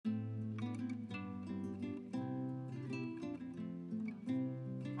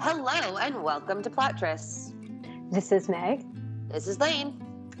Hello and welcome to Plottress. This is Meg. This is Lane.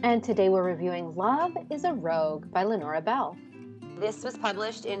 And today we're reviewing Love is a Rogue by Lenora Bell. This was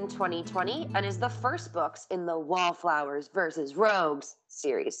published in 2020 and is the first books in the Wallflowers versus Rogues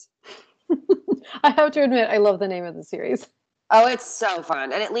series. I have to admit, I love the name of the series. Oh, it's so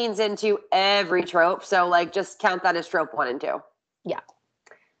fun. And it leans into every trope. So, just count that as trope 1 and 2. Yeah.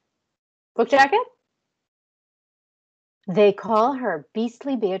 Book jacket? They call her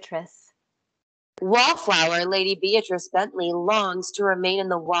Beastly Beatrice. Wallflower Lady Beatrice Bentley longs to remain in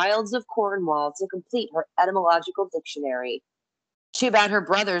the wilds of Cornwall to complete her etymological dictionary. Too bad her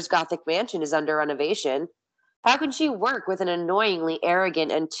brother's Gothic mansion is under renovation. How can she work with an annoyingly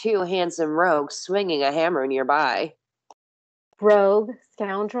arrogant and too handsome rogue swinging a hammer nearby? Rogue,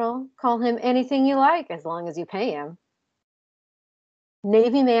 scoundrel, call him anything you like as long as you pay him.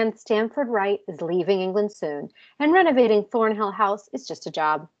 Navy man Stamford Wright is leaving England soon, and renovating Thornhill House is just a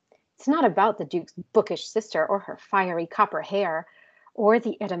job. It's not about the Duke's bookish sister or her fiery copper hair, or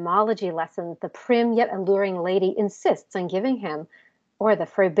the etymology lessons the prim yet alluring lady insists on giving him, or the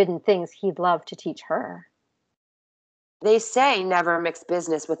forbidden things he'd love to teach her. They say never mix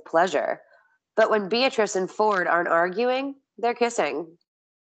business with pleasure, but when Beatrice and Ford aren't arguing, they're kissing.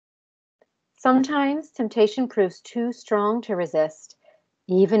 Sometimes temptation proves too strong to resist,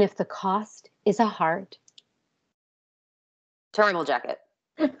 even if the cost is a heart. Terrible jacket.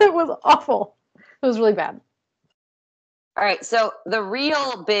 It was awful. It was really bad. All right, so the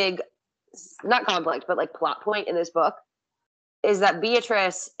real big, not conflict, but plot point in this book is that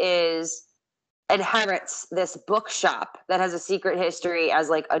Beatrice inherits this bookshop that has a secret history as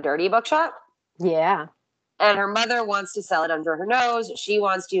a dirty bookshop. Yeah. And her mother wants to sell it under her nose. She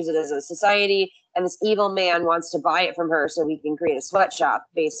wants to use it as a society. And this evil man wants to buy it from her so he can create a sweatshop,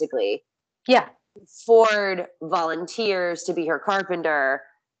 basically. Yeah. Ford volunteers to be her carpenter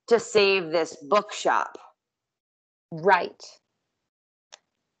to save this bookshop. Right.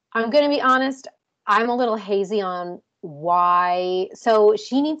 I'm going to be honest. I'm a little hazy on why. So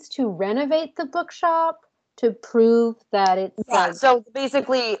she needs to renovate the bookshop to prove that it's So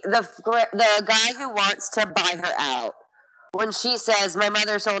basically the guy who wants to buy her out, when she says, my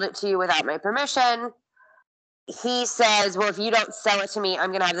mother sold it to you without my permission, he says, well, if you don't sell it to me,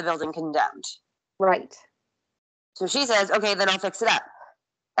 I'm going to have the building condemned. Right. So she says, okay, then I'll fix it up.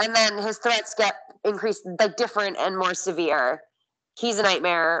 And then his threats get increased, different and more severe. He's a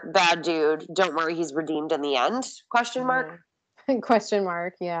nightmare, bad dude. Don't worry, he's redeemed in the end? Question mark? Question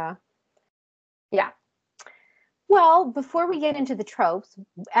mark, yeah. Yeah. Well, before we get into the tropes,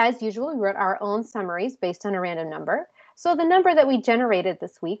 as usual, we wrote our own summaries based on a random number. So the number that we generated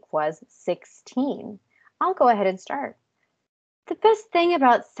this week was 16. I'll go ahead and start. The best thing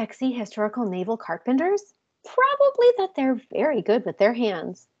about sexy historical naval carpenters? Probably that they're very good with their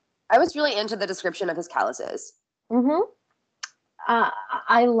hands. I was really into the description of his calluses. Mm-hmm.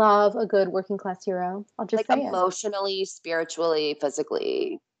 I love a good working class hero. I'll just say emotionally, spiritually,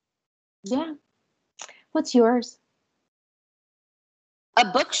 physically. Yeah. What's yours? A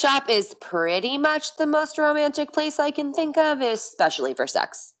bookshop is pretty much the most romantic place I can think of, especially for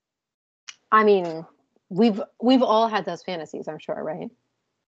sex. I mean, we've all had those fantasies, I'm sure, right?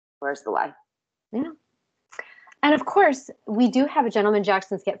 Where's the lie? Yeah. And of course, we do have a Gentleman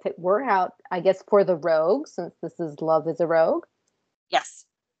Jackson's Get Fit workout, I guess, for the rogue, since this is Love is a Rogue. Yes.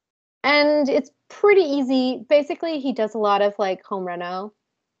 And it's pretty easy. Basically, he does a lot of home reno.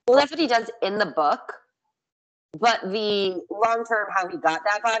 Well, that's what he does in the book. But the long-term how he got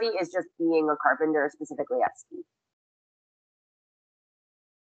that body is just being a carpenter, specifically at sea.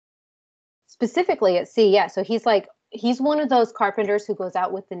 Specifically at sea, yeah. So he's one of those carpenters who goes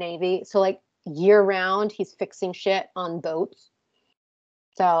out with the Navy. So year round, he's fixing shit on boats.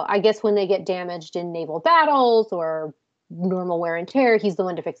 So I guess when they get damaged in naval battles or normal wear and tear, he's the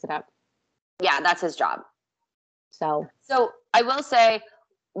one to fix it up. Yeah, that's his job. So I will say,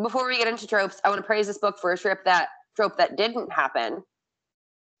 before we get into tropes, I want to praise this book for a trope that didn't happen.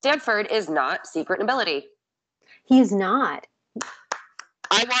 Stanford is not secret nobility. He's not.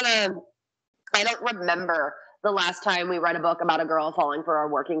 I don't remember the last time we read a book about a girl falling for a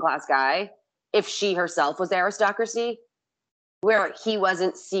working class guy, if she herself was aristocracy, where he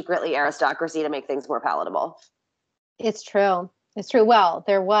wasn't secretly aristocracy to make things more palatable. It's true. It's true. Well,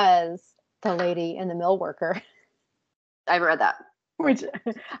 there was The Lady and the Mill Worker. I read that. Which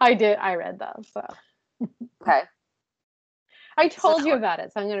I did. I read that. So. Okay. I told you about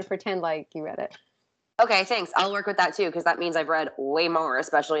it, so I'm going to pretend like you read it. Okay, thanks. I'll work with that too, because that means I've read way more,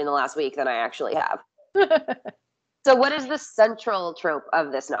 especially in the last week, than I actually have. So what is the central trope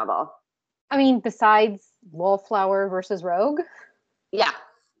of this novel? I mean, besides Wallflower versus Rogue? Yeah.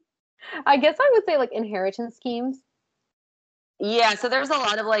 I guess I would say like inheritance schemes. Yeah, so there's a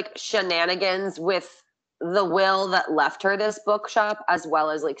lot of like shenanigans with the will that left her this bookshop, as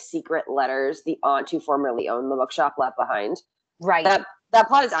well as like secret letters the aunt who formerly owned the bookshop left behind. Right. That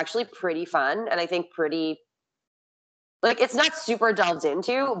plot is actually pretty fun, and I think pretty like it's not super delved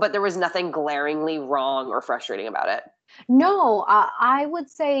into, but there was nothing glaringly wrong or frustrating about it. No, I would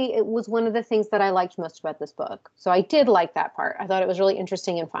say it was one of the things that I liked most about this book. So I did like that part. I thought it was really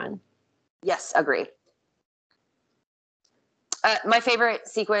interesting and fun. Yes, agree. My favorite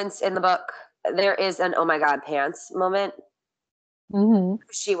sequence in the book, there is an oh my god pants moment. Hmm.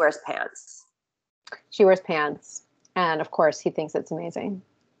 She wears pants. She wears pants. And of course, he thinks it's amazing.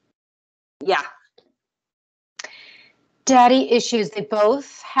 Yeah. Daddy issues. They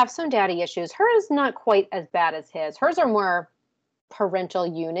both have some daddy issues. Hers not quite as bad as his. Hers are more parental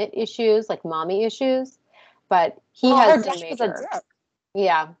unit issues, like mommy issues. But he Well, has her some dad was a major. dick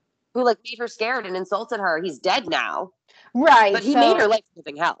Yeah. who like made her scared and insulted her. He's dead now, Right. but he made her So, life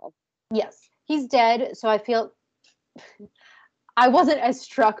living hell. yes, he's dead. So I feel I wasn't as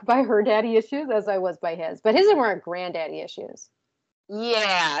struck by her daddy issues as I was by his, but his are more granddaddy issues.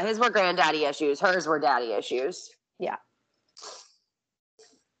 Yeah, his were granddaddy issues. Hers were daddy issues. Yeah.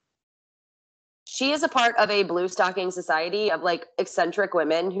 She is a part of a blue stocking society of like eccentric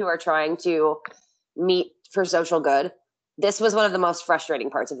women who are trying to meet for social good. This was one of the most frustrating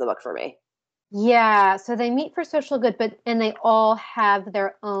parts of the book for me. Yeah. So they meet for social good, and they all have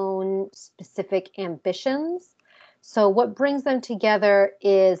their own specific ambitions. So what brings them together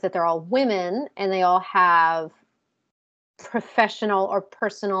is that they're all women and they all have professional or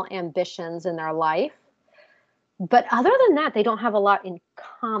personal ambitions in their life. But other than that, they don't have a lot in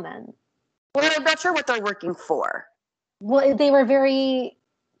common. Well, I'm not sure what they're working for. Well, they were very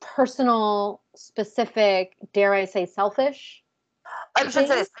personal, specific, dare I say, selfish I should say things.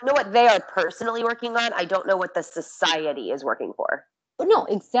 this. I know what they are personally working on. I don't know what the society is working for. No,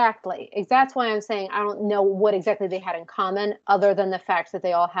 exactly. That's why I'm saying I don't know what exactly they had in common, other than the fact that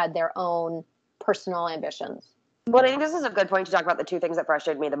they all had their own personal ambitions. Well, I think this is a good point to talk about the two things that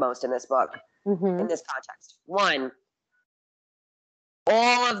frustrated me the most in this book, Mm-hmm. in this context. One,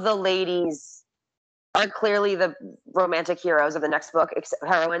 all of the ladies are clearly the romantic heroes of the next book,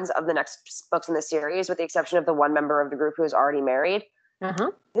 heroines of the next books in the series, with the exception of the one member of the group who is already married. Uh-huh.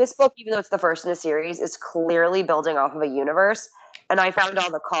 This book, even though it's the first in a series, is clearly building off of a universe. And I found all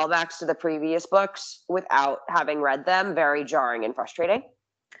the callbacks to the previous books without having read them very jarring and frustrating.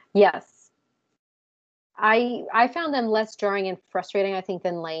 Yes. I found them less jarring and frustrating, I think,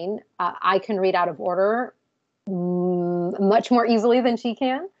 than Lane. I can read out of order much more easily than she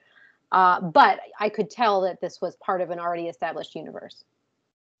can. But I could tell that this was part of an already established universe.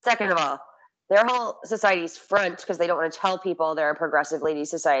 Second of all, their whole society's front, because they don't want to tell people they're a progressive ladies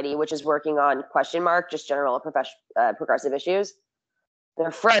society, which is working on question mark, just general progressive issues.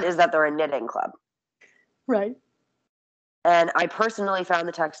 Their front is that they're a knitting club. Right. And I personally found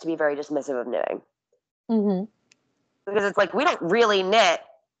the text to be very dismissive of knitting. Mm-hmm. Because it's like, we don't really knit.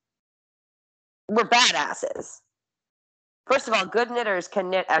 We're badasses. First of all, good knitters can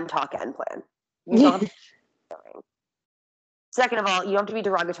knit and talk and plan. You don't have to be Second of all, you don't have to be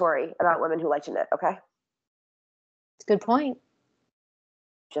derogatory about women who like to knit, okay? It's a good point.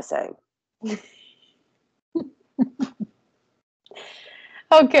 Just saying.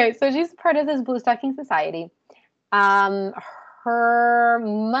 Okay, so she's part of this blue stocking society. Um, Her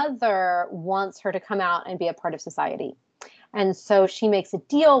mother wants her to come out and be a part of society. And so she makes a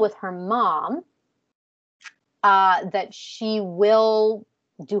deal with her mom that she will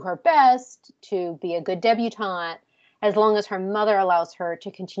do her best to be a good debutante as long as her mother allows her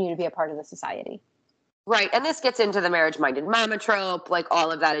to continue to be a part of the society. Right. And this gets into the marriage minded mama trope, like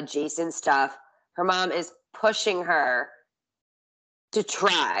all of that adjacent stuff. Her mom is pushing her to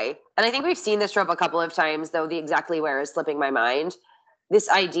try. And I think we've seen this trope a couple of times, though the exactly where is slipping my mind. This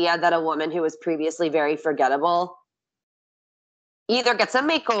idea that a woman who was previously very forgettable either gets a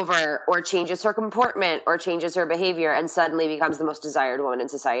makeover or changes her comportment or changes her behavior and suddenly becomes the most desired woman in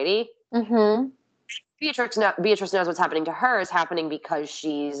society. Mm-hmm. Beatrice knows what's happening to her is happening because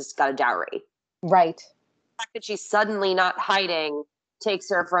she's got a dowry. Right. The fact that she's suddenly not hiding takes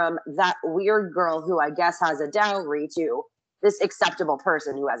her from that weird girl who I guess has a dowry to this acceptable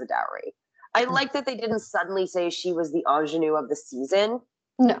person who has a dowry. I like that they didn't suddenly say she was the ingenue of the season.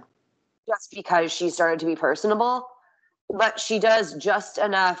 No. Just because she started to be personable. But she does just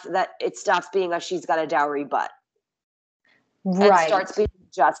enough that it stops being a she's got a dowry but. Right. And starts being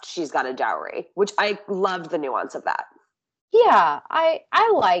just she's got a dowry, which I loved the nuance of that. Yeah, I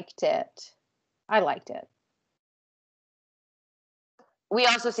liked it. I liked it. we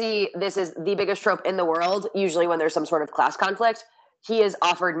also see this is the biggest trope in the world. Usually, when there's some sort of class conflict, he is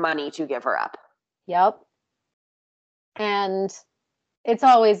offered money to give her up. Yep. And it's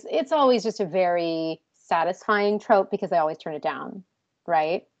always just a very satisfying trope because they always turn it down,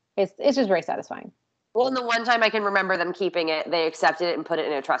 right? It's just very satisfying. Well, and the one time I can remember them keeping it, they accepted it and put it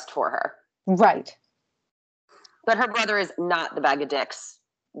in a trust for her. Right. But her brother is not the bag of dicks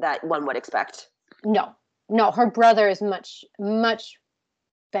that one would expect. No. No, her brother is much, much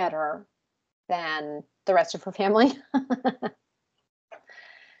better than the rest of her family.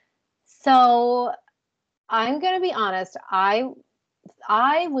 So I'm going to be honest. I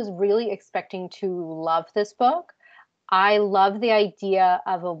was really expecting to love this book. I love the idea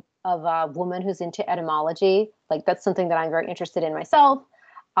of a woman who's into etymology. Like that's something that I'm very interested in myself.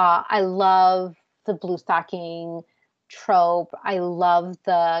 I love the blue stocking trope. I love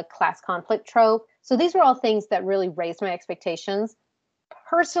the class conflict trope. So these were all things that really raised my expectations.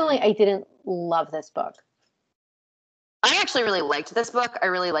 Personally, I didn't love this book. I actually really liked this book. I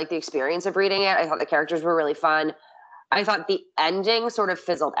really liked the experience of reading it. I thought the characters were really fun. I thought the ending sort of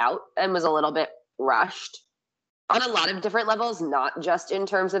fizzled out and was a little bit rushed on a lot of different levels, not just in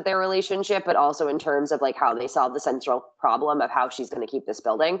terms of their relationship, but also in terms of like how they solve the central problem of how she's going to keep this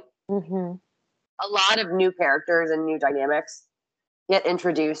building. Mm-hmm. A lot of new characters and new dynamics get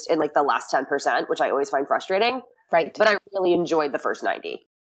introduced in like the last 10%, which I always find frustrating. Right. But I really enjoyed the first 90.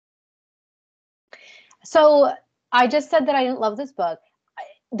 So I just said that I didn't love this book.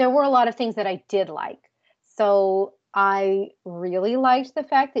 There were a lot of things that I did like. So I really liked the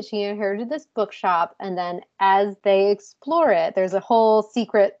fact that she inherited this bookshop. And then as they explore it, there's a whole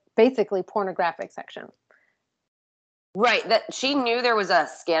secret, basically pornographic section. Right. That she knew there was a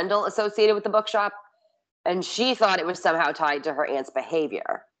scandal associated with the bookshop, and she thought it was somehow tied to her aunt's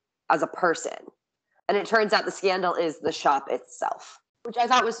behavior as a person. And it turns out the scandal is the shop itself, which I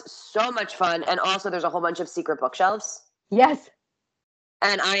thought was so much fun. And also, there's a whole bunch of secret bookshelves. Yes.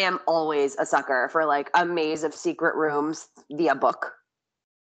 And I am always a sucker for like a maze of secret rooms via book.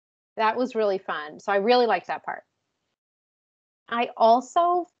 That was really fun. So I really liked that part. I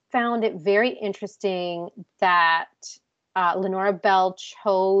also found it very interesting that Lenora Bell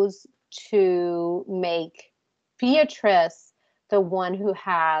chose to make Beatrice the one who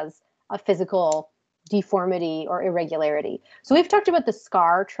has a physical deformity or irregularity. So we've talked about the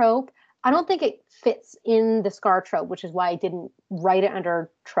scar trope. I don't think it fits in the scar trope, which is why I didn't write it under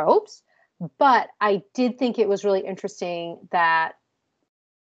tropes. But I did think it was really interesting that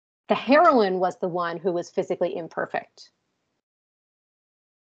the heroine was the one who was physically imperfect.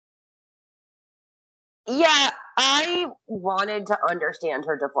 Yeah, I wanted to understand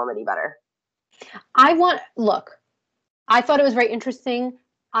her deformity better. Look, I thought it was very interesting.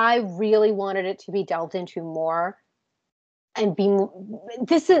 I really wanted it to be delved into more and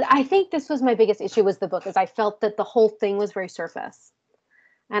I think this was my biggest issue was the book, is I felt that the whole thing was very surface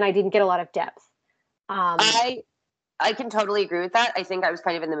and I didn't get a lot of depth. I can totally agree with that. I think I was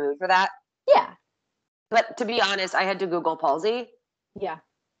kind of in the mood for that. Yeah. But to be honest, I had to Google palsy. Yeah.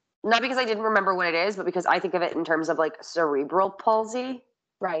 Not because I didn't remember what it is, but because I think of it in terms of like cerebral palsy.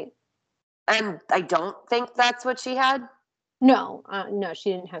 Right. And I don't think that's what she had. No,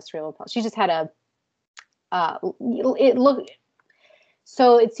 she didn't have cerebral palsy. She just had it looked,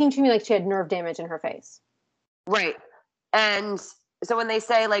 so it seemed to me like she had nerve damage in her face. Right. And so when they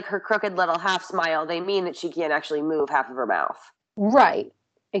say like her crooked little half smile, they mean that she can't actually move half of her mouth. Right.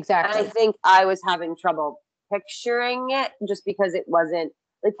 Exactly. And I think I was having trouble picturing it just because it wasn't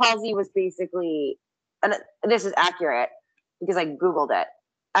like palsy was basically, and this is accurate because I Googled it.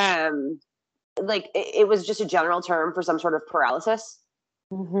 Like it was just a general term for some sort of paralysis.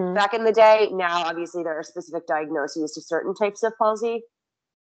 Mm-hmm. Back in the day. Now, obviously, there are specific diagnoses to certain types of palsy.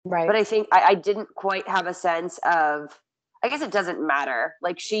 Right. But I think I didn't quite have a sense of, I guess it doesn't matter.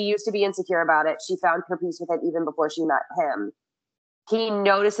 Like she used to be insecure about it. She found her peace with it even before she met him. He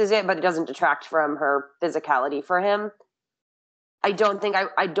notices it, but it doesn't detract from her physicality for him. I don't think I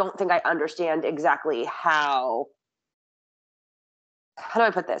understand exactly how do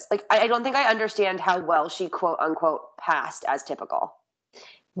I put this? Like, I don't think I understand how well she quote unquote passed as typical.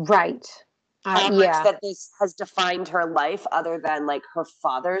 Right. How much that this has defined her life other than like her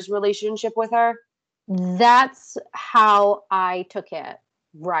father's relationship with her. That's how I took it.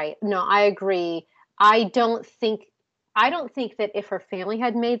 Right. No, I agree. I don't think that if her family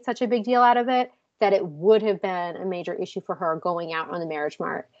had made such a big deal out of it, that it would have been a major issue for her going out on the marriage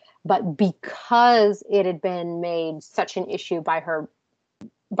mart. But because it had been made such an issue by her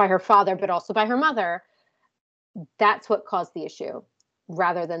father, but also by her mother, that's what caused the issue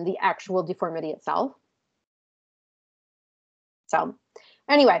rather than the actual deformity itself. So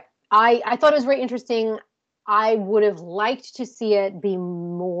anyway, I thought it was very interesting. I would have liked to see it be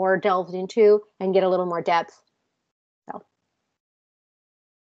more delved into and get a little more depth. So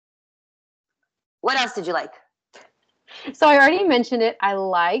What else did you like? So I already mentioned it. I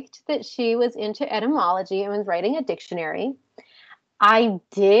liked that she was into etymology and was writing a dictionary. I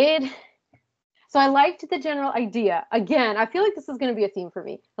did. So I liked the general idea. Again, I feel like this is going to be a theme for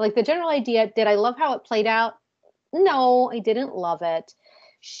me. Like the general idea. Did I love how it played out? No, I didn't love it.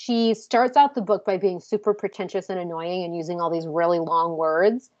 She starts out the book by being super pretentious and annoying and using all these really long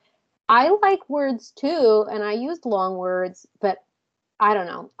words. I like words too, and I used long words, but I don't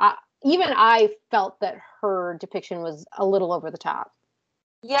know. Even I felt that her depiction was a little over the top.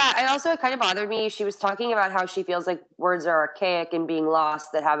 Yeah, and also it kind of bothered me. She was talking about how she feels like words are archaic and being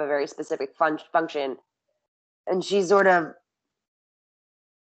lost that have a very specific function. And she sort of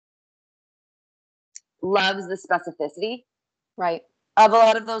loves the specificity Right. of a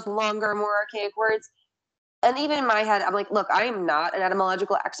lot of those longer, more archaic words. And even in my head, I'm like, look, I am not an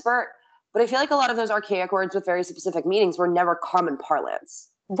etymological expert, but I feel like a lot of those archaic words with very specific meanings were never common parlance.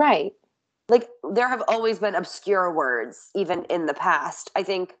 Right. Like, there have always been obscure words, even in the past. I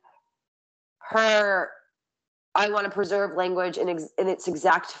think her, I want to preserve language in its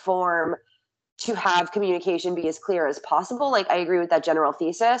exact form to have communication be as clear as possible. Like, I agree with that general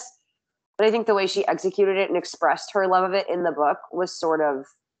thesis. But I think the way she executed it and expressed her love of it in the book was sort of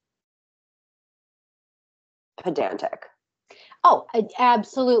pedantic. Oh,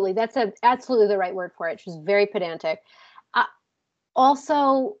 absolutely. That's absolutely the right word for it. She's very pedantic. Uh,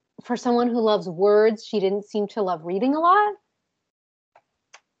 Also, for someone who loves words, she didn't seem to love reading a lot.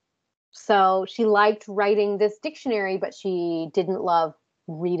 So she liked writing this dictionary, but she didn't love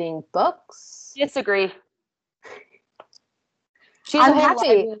reading books. Disagree. She's I'm a whole happy.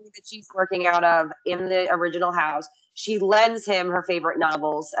 library that she's working out of in the original house. She lends him her favorite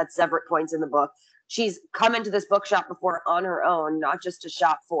novels at separate points in the book. She's come into this bookshop before on her own, not just to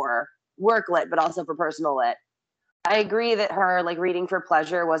shop for work lit, but also for personal lit. I agree that her like reading for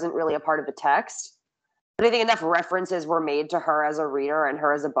pleasure wasn't really a part of the text, but I think enough references were made to her as a reader and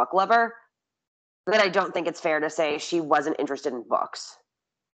her as a book lover that I don't think it's fair to say she wasn't interested in books.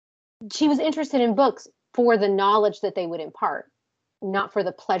 She was interested in books for the knowledge that they would impart, not for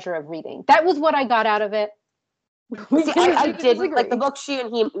the pleasure of reading. That was what I got out of it. See, I didn't like the books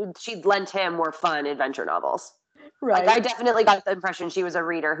she lent him were fun adventure novels. Right. Like I definitely got the impression she was a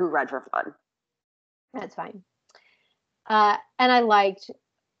reader who read for fun. That's fine. And I liked,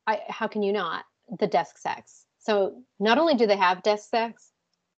 how can you not, the desk sex. So not only do they have desk sex,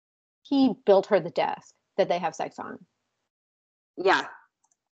 he built her the desk that they have sex on. Yeah.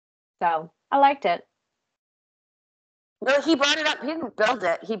 So I liked it. No, he brought it up. He didn't build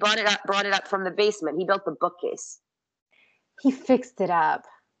it. He brought it up from the basement. He built the bookcase. He fixed it up.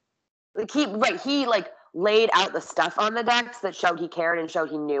 Like he like laid out the stuff on the desk that showed he cared and showed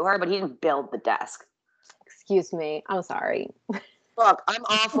he knew her, but he didn't build the desk. Excuse me. I'm sorry. Look, I'm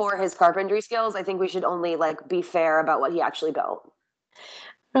all for his carpentry skills. I think we should only like be fair about what he actually built.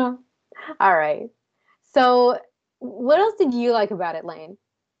 All right. So what else did you like about it, Lane?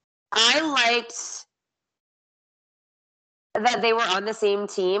 I liked that they were on the same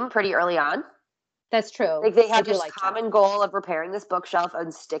team pretty early on. That's true. Like they had this like common goal of repairing this bookshelf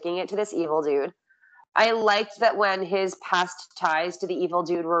and sticking it to this evil dude. I liked that when his past ties to the evil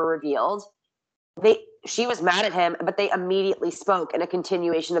dude were revealed, she was mad at him, but they immediately spoke in a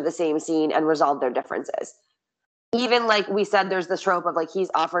continuation of the same scene and resolved their differences. Even like we said, there's the trope of like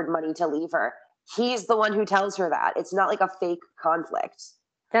he's offered money to leave her. He's the one who tells her that. It's not like a fake conflict.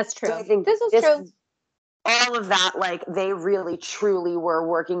 That's true. So I think this is true. All of that, like they really truly were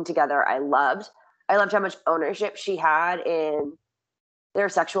working together. I loved how much ownership she had in their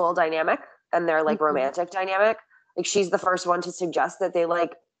sexual dynamic and their like romantic dynamic. Like she's the first one to suggest that they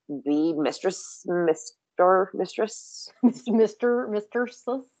like be mistress.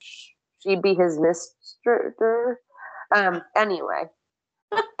 She'd be his mistress. Anyway,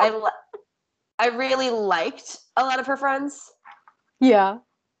 I really liked a lot of her friends. Yeah.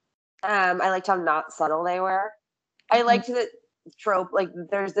 I liked how not subtle they were. I liked the trope, like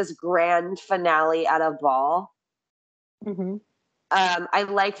there's this grand finale at a ball. Mm-hmm. I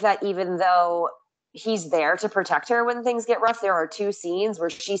like that even though he's there to protect her when things get rough, there are two scenes where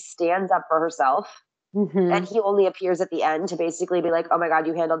she stands up for herself and he only appears at the end to basically be like, oh my God,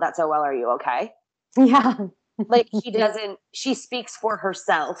 you handled that so well. Are you okay? Yeah. Like she speaks for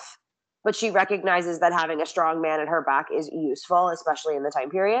herself, but she recognizes that having a strong man at her back is useful, especially in the time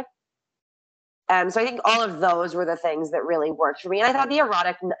period. So I think all of those were the things that really worked for me. And I thought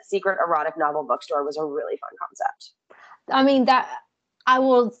the secret erotic novel bookstore was a really fun concept. I mean, that I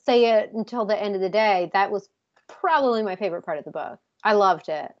will say it until the end of the day. That was probably my favorite part of the book. I loved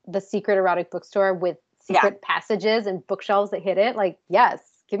it. The secret erotic bookstore with secret passages and bookshelves that hit it. Like, yes,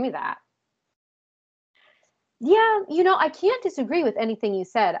 give me that. Yeah, I can't disagree with anything you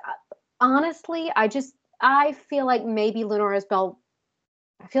said. Honestly, I feel like maybe Lenora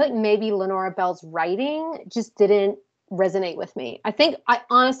Bell's writing just didn't resonate with me. I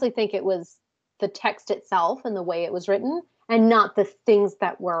honestly think it was the text itself and the way it was written and not the things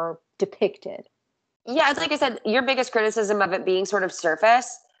that were depicted. Yeah, it's like I said, your biggest criticism of it being sort of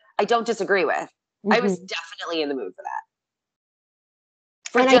surface, I don't disagree with. I was definitely in the mood for that.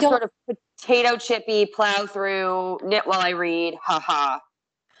 For just sort of potato chippy, plow through, knit while I read, haha.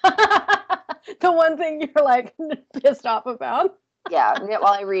 The one thing you're like pissed off about. Yeah, knit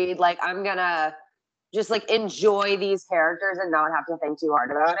while I read. Like, I'm gonna just like enjoy these characters and not have to think too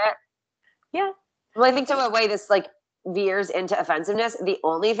hard about it. Yeah. Well, I think to a way this like veers into offensiveness. The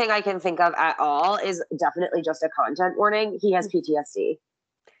only thing I can think of at all is definitely just a content warning. He has PTSD.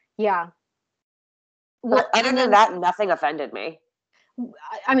 Yeah. Well, but other than that, nothing offended me.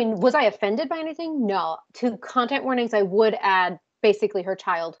 I mean, was I offended by anything? No. To content warnings, I would add basically her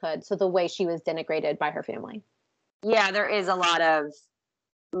childhood. So the way she was denigrated by her family. Yeah, there is a lot of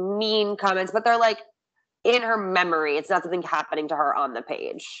mean comments, but they're like in her memory. It's not something happening to her on the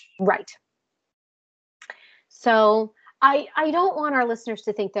page. Right. So I don't want our listeners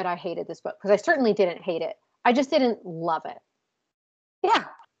to think that I hated this book, because I certainly didn't hate it. I just didn't love it. Yeah.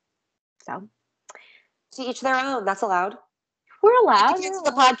 So to each their own. That's allowed. We're allowed. We cancel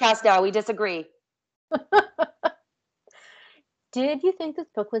the podcast now. We disagree. Did you think this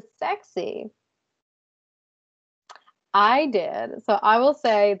book was sexy? I did. So I will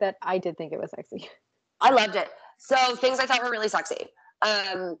say that I did think it was sexy. I loved it. So things I thought were really sexy.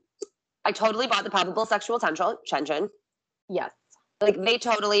 I totally bought the palpable sexual tension. Yes. Like, they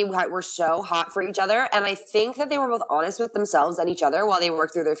totally were so hot for each other. And I think that they were both honest with themselves and each other while they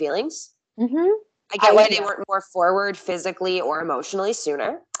worked through their feelings. Mm-hmm. I get why they weren't more forward physically or emotionally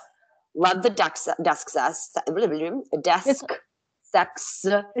sooner. Love the desk sex.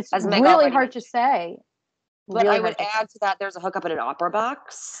 It's really hard to say. But really I would add to that, there's a hookup in an opera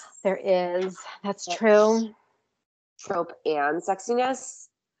box. There is. That's true. Trope and sexiness.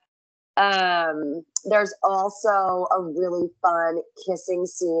 There's also a really fun kissing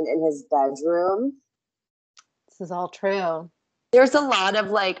scene in his bedroom. This is all true. There's a lot of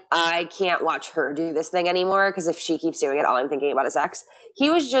like, I can't watch her do this thing anymore, because if she keeps doing it, all I'm thinking about is sex. He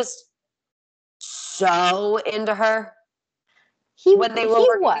was just so into her when they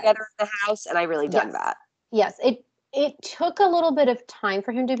were working together in the house, and I really dug that. Yes, it took a little bit of time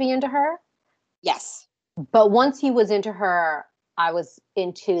for him to be into her. Yes. But once he was into her, I was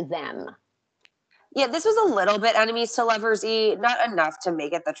into them. Yeah, this was a little bit enemies to lovers-y, not enough to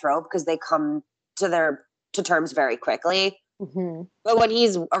make it the trope, because they come to terms very quickly. Mm-hmm. But when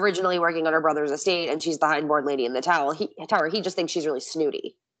he's originally working on her brother's estate and she's the hindboard lady in the tower, he just thinks she's really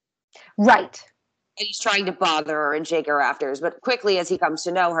snooty. Right. And he's trying to bother her and shake her rafters. But quickly, as he comes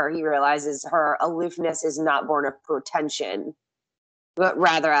to know her, he realizes her aloofness is not born of pretension, but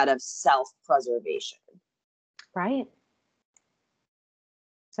rather out of self-preservation. Right.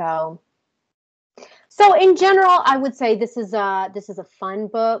 So in general, I would say this is a fun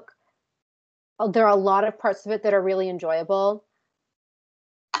book. There are a lot of parts of it that are really enjoyable.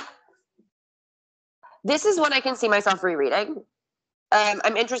 This is one I can see myself rereading.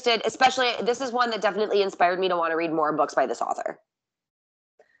 I'm interested, especially, this is one that definitely inspired me to want to read more books by this author.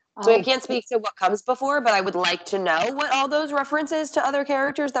 So I can't speak to what comes before, but I would like to know what all those references to other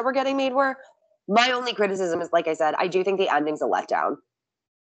characters that were getting made were. My only criticism is, like I said, I do think the ending's a letdown.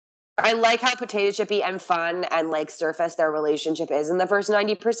 I like how potato chippy and fun and like surface their relationship is in the first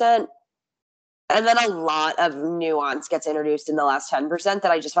 90%. And then a lot of nuance gets introduced in the last 10%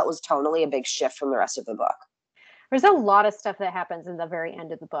 that I just felt was tonally a big shift from the rest of the book. There's a lot of stuff that happens in the very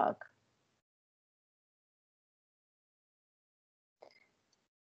end of the book.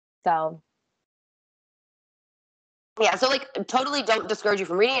 So. Yeah, so like totally don't discourage you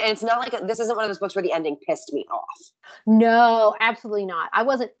from reading it. And it's not like this isn't one of those books where the ending pissed me off. No, absolutely not. I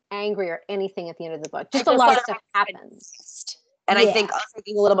wasn't angry or anything at the end of the book. Just a lot of stuff happens. And I think us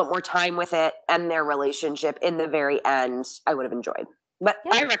taking a little bit more time with it and their relationship in the very end, I would have enjoyed. But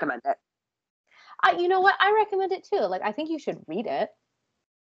I recommend it. You know what? I recommend it too. Like, I think you should read it.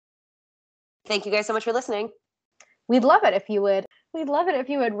 Thank you guys so much for listening. We'd love it if you would. We'd love it if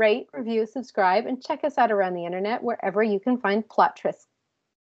you would rate, review, subscribe, and check us out around the internet wherever you can find Plot Trisks.